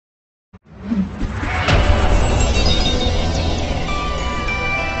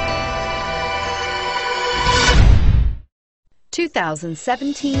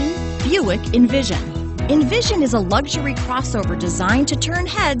2017 Buick Envision. Envision is a luxury crossover designed to turn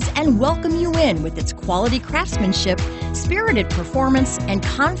heads and welcome you in with its quality craftsmanship, spirited performance, and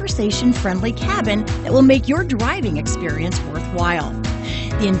conversation-friendly cabin that will make your driving experience worthwhile.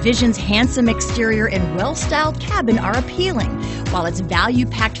 The Envision's handsome exterior and well-styled cabin are appealing, while its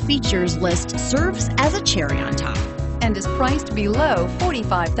value-packed features list serves as a cherry on top. and is priced below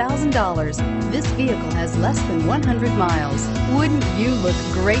 $45,000. This vehicle has less than 100 miles. Wouldn't you look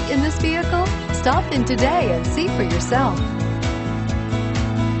great in this vehicle? Stop in today and see for yourself.